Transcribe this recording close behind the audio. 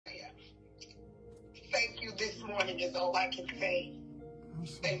this morning is all I can say.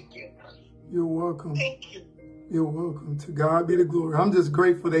 Thank you. You're welcome. Thank you. You're welcome. To God be the glory. I'm just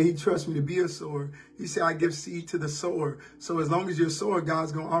grateful that he trusts me to be a sower. He said, I give seed to the sower. So as long as you're a sower,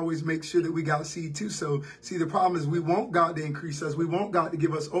 God's going to always make sure that we got seed to sow. See, the problem is we want God to increase us. We want God to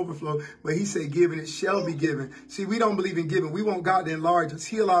give us overflow. But he said, give and it shall be given. See, we don't believe in giving. We want God to enlarge us,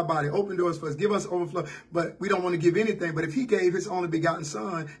 heal our body, open doors for us, give us overflow. But we don't want to give anything. But if he gave his only begotten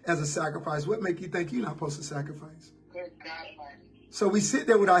son as a sacrifice, what make you think you're not supposed to sacrifice? Good God. So we sit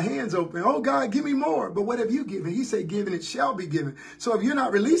there with our hands open. Oh, God, give me more. But what have you given? He said, given it shall be given. So if you're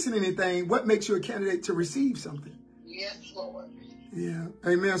not releasing anything, what makes you a candidate to receive something? Yes, Lord. Yeah.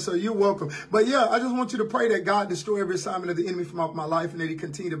 Amen. So you're welcome. But yeah, I just want you to pray that God destroy every assignment of the enemy from off my life and that he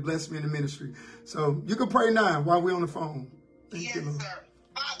continue to bless me in the ministry. So you can pray now while we're on the phone. Thank you, Lord. Sir.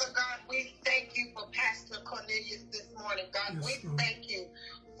 Father God, we thank you for Pastor Cornelius this morning. God, yes, we thank you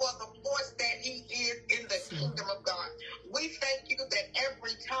for the force that he is in the kingdom of God. We thank you that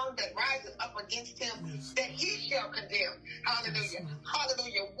every tongue that rises up against him, that he shall condemn. Hallelujah.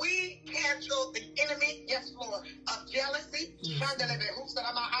 Hallelujah. We cancel the enemy, yes, Lord, of jealousy.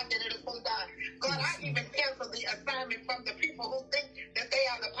 God, I even cancel the assignment from the people who think that they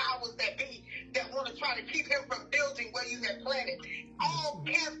are the powers that be, that want to try to keep him from building where you have planted.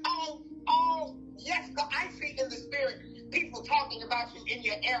 Yes, God, I see in the spirit people talking about you in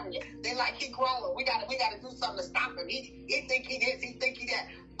your area. They like, he growing. We gotta do something to stop him. He think he this, he think he that.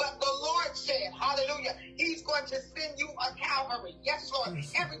 But the Lord said, hallelujah, he's going to send you a Calvary. Yes, Lord.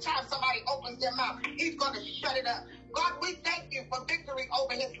 Every time somebody opens their mouth, he's going to shut it up. God, we thank you for victory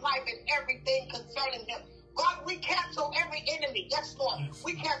over his life and everything concerning him. God, we cancel every enemy. Yes, Lord.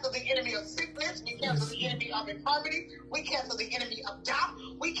 We cancel the enemy of sickness. We cancel the enemy of infirmity. We cancel the enemy of doubt.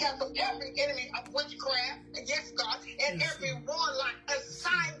 We cancel every enemy of witchcraft. Yes, God. And every warlock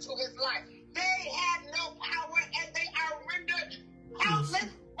assigned to his life. They had no power and they are rendered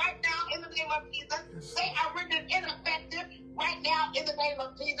powerless right now in the name of Jesus. They are rendered ineffective right now in the name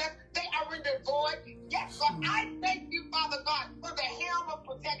of Jesus. They are rendered void. Yes, God. I thank you, Father God, for the helm of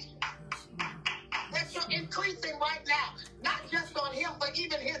protection that you're increasing right now, not just on him, but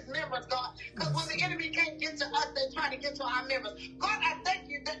even his members, God. Because when the enemy can't get to us, they try to get to our members. God, I thank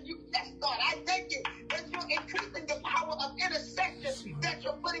you that yes, God, I thank you that you're increasing the power of intercession that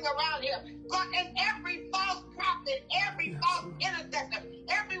you're putting around him. God, and every false prophet, every false intercessor,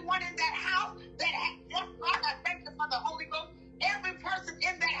 everyone in that house yes, God, I thank you for the Holy Ghost. Every person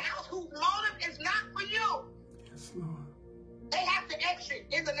in that house whose motive is not for you. Yes, Lord. They have to exit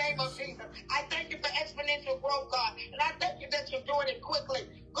in the name of Jesus. I thank you for exponential growth, God. And I thank you that you're doing it quickly.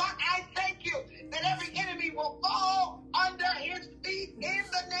 God, I thank you that every enemy will fall under his feet in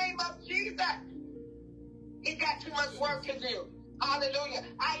the name of Jesus. He got too much work to do. Hallelujah.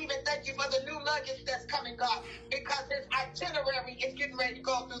 I even thank you for the new luggage that's coming, God, because his itinerary is getting ready to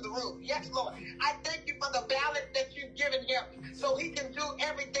go through the roof. Yes, Lord. I thank you for the balance that you've given him so he can do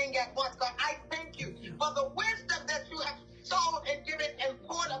everything at once, God. I thank you for the wisdom that you have sown and given and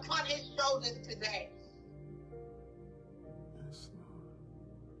poured upon his shoulders today. Yes, Lord.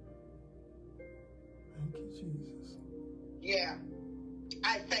 Thank you, Jesus. Yeah.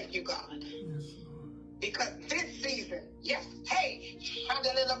 I thank you, God. Yes, Lord. Because this season, yes, hey,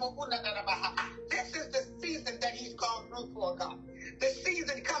 this is the season that he's gone through for, God. The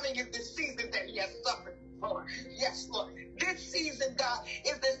season coming is the season that he has suffered for. Yes, Lord. This season, God,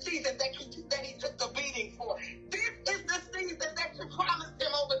 is the season that he took the beating for. This is the season that you promised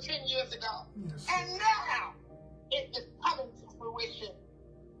him over 10 years ago. Yes. And now it is coming to fruition.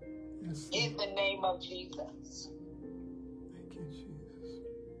 Yes, in the name of Jesus. Thank you, Jesus.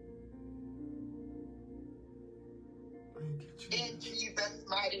 Thank you, Jesus. In Jesus'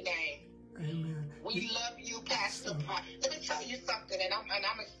 mighty name. Amen. We love you, Pastor. Let me tell you something, and I'm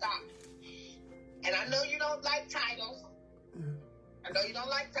gonna stop. And I know you don't like titles. Yeah. I know you don't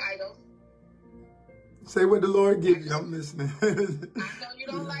like titles. Say what the Lord gives you. I'm listening. I know you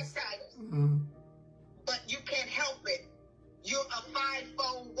don't like titles. Mm-hmm. But you can't help it. You're a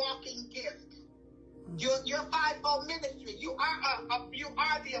fivefold walking gift. Your fivefold ministry. You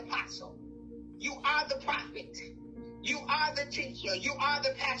are the apostle. You are the prophet. You are the teacher. You are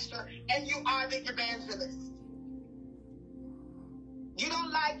the pastor. And you are the evangelist. You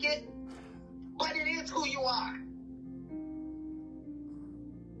don't like it, but it is who you are.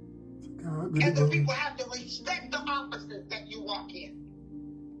 And the people have to respect the offices that you walk in.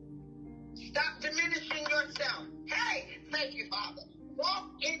 Stop diminishing yourself. Hey, thank you, Father. Walk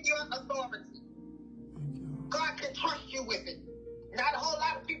in your authority. God can trust you with it. Not a whole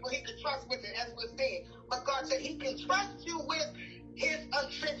lot of people he can trust with it, as we're saying. But God said he can trust you with his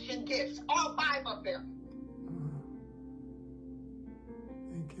ascension gifts, all 5 of them.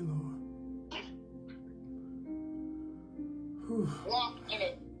 you, Lord. Walk in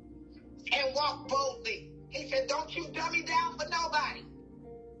it. And walk boldly. He said, don't you dummy down for nobody.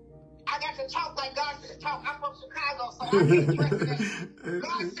 I got to talk like God says talk. I'm from Chicago, so I can't trust that.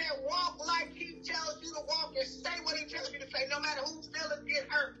 God said, walk like he tells you to walk and say what he tells you to say, no matter whose feelings get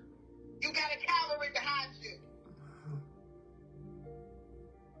hurt. You got a cavalry behind you.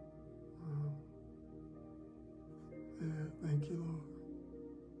 Yeah, thank you, Lord.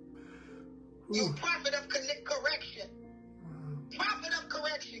 You prophet of correction. Prophet of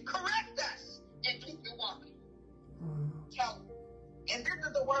correction. Correct us and keep you walking. So, and this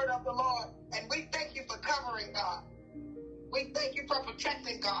is the word of the Lord. And we thank you for covering God. We thank you for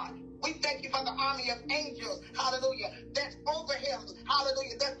protecting God. We thank you for the army of angels, hallelujah, that's over him,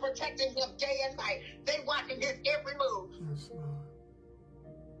 hallelujah, that's protecting him day and night. They watching his every move. Yes, Lord.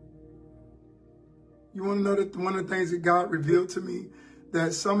 You want to know that one of the things that God revealed to me,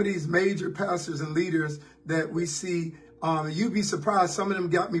 that some of these major pastors and leaders that we see, you'd be surprised, some of them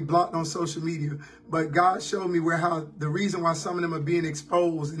got me blocked on social media, but God showed me how the reason why some of them are being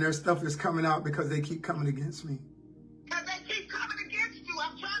exposed and their stuff is coming out because they keep coming against me. Because they keep coming against you.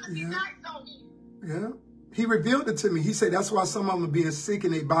 I'm trying to be nice on you. Yeah. He revealed it to me. He said that's why some of them are being sick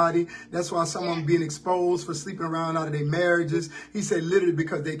in their body. That's why some of them are being exposed for sleeping around out of their marriages. He said literally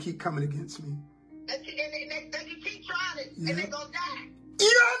because they keep coming against me. They can keep trying it, and they're going to die.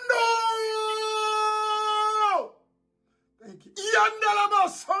 Thank you.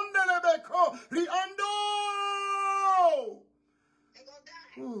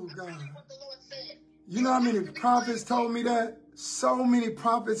 Oh, God. You know how many prophets told me that? So many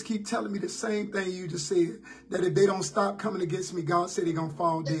prophets keep telling me the same thing you just said. That if they don't stop coming against me, God said they're going to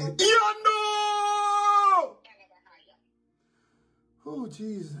fall dead. Oh,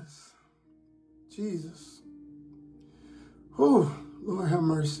 Jesus. Jesus. Oh, Lord have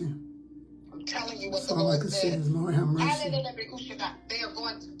mercy. I'm telling you what the Lord says. Lord have mercy. They are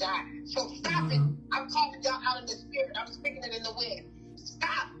going to die. So stop it. I'm calling y'all out in the spirit. I'm speaking it in the wind.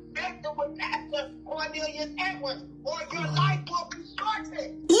 Stop messing with Pastor Cornelius Edwards, or your life will be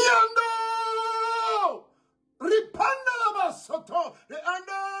shortened.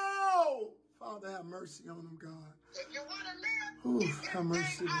 Father, have mercy on them, God. If you want to live, get have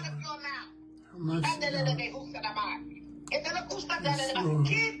mercy, out of Lord. your mouth. Have mercy, God.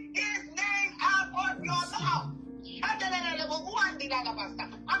 Keep his name out of your mouth.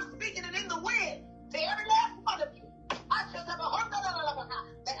 I'm speaking it in the wind to every last one of you.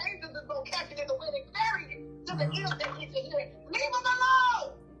 The angels is going to catch it in the wind and carry it to the ears that need to hear it. Leave them alone.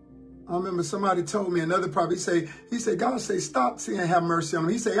 I remember somebody told me, another prophet, he said, God say, stop saying have mercy on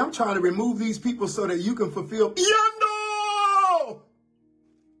them. He said, I'm trying to remove these people so that you can fulfill.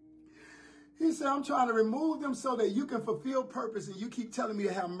 He said, I'm trying to remove them so that you can fulfill purpose. And you keep telling me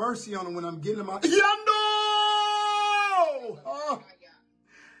to have mercy on them when I'm getting them out.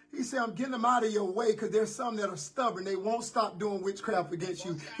 He said, I'm getting them out of your way because there's some that are stubborn. They won't stop doing witchcraft against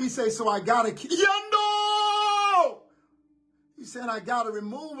you. He said, so I got to... He said, I got to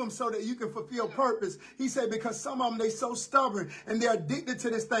remove them so that you can fulfill purpose. He said, because some of them, they so stubborn and they're addicted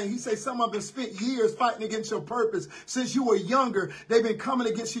to this thing. He said, some of them spent years fighting against your purpose. Since you were younger, they've been coming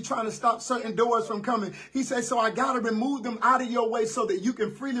against you, trying to stop certain doors from coming. He said, so I got to remove them out of your way so that you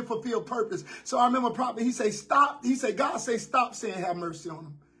can freely fulfill purpose. So I remember probably, he said, stop. He said, God say, stop saying have mercy on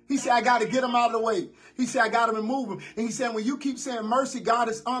them. He said, I got to get them out of the way. He said, I got to remove them. And he said, when you keep saying mercy, God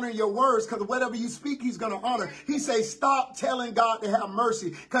is honoring your words because whatever you speak, he's going to honor. He said, stop telling God to have mercy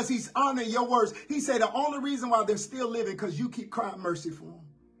because he's honoring your words. He said, the only reason why they're still living because you keep crying mercy for them.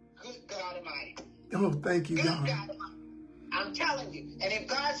 Good God Almighty. Oh, thank you, God. Good God Almighty. I'm telling you. And if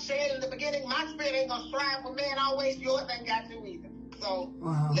God said in the beginning, my spirit ain't going to strive for man always, yours ain't got to either. So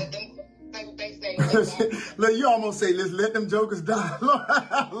let them... They say, look, you almost say, let's let them jokers die.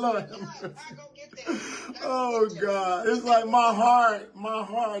 Lord. Oh, God. It's like my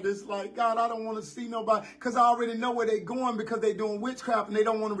heart is like, God, I don't want to see nobody because I already know where they're going because they're doing witchcraft and they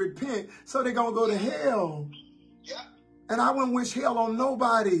don't want to repent. So they're going to go to hell. Yeah. And I wouldn't wish hell on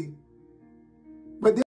nobody.